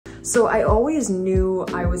So I always knew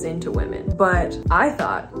I was into women, but I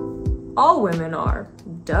thought all women are.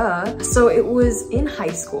 Duh. So it was in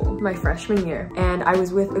high school, my freshman year, and I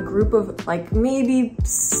was with a group of like maybe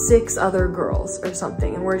 6 other girls or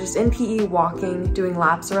something, and we're just in PE walking, doing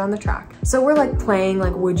laps around the track. So we're like playing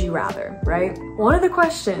like would you rather, right? One of the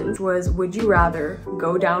questions was, would you rather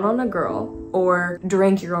go down on a girl or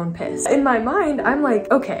drink your own piss? In my mind, I'm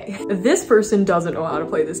like, okay, this person doesn't know how to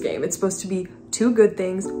play this game. It's supposed to be 2 good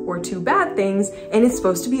things or 2 bad things, and it's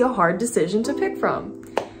supposed to be a hard decision to pick from.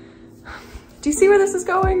 Do you see where this is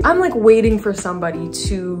going? I'm like waiting for somebody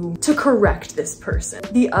to correct this person.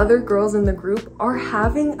 The other girls in the group are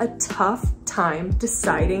having a tough time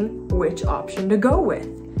deciding which option to go with.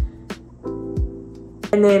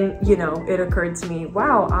 And then, you know, it occurred to me,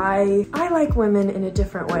 wow, I like women in a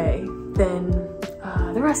different way than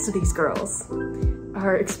the rest of these girls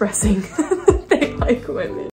are expressing they like women.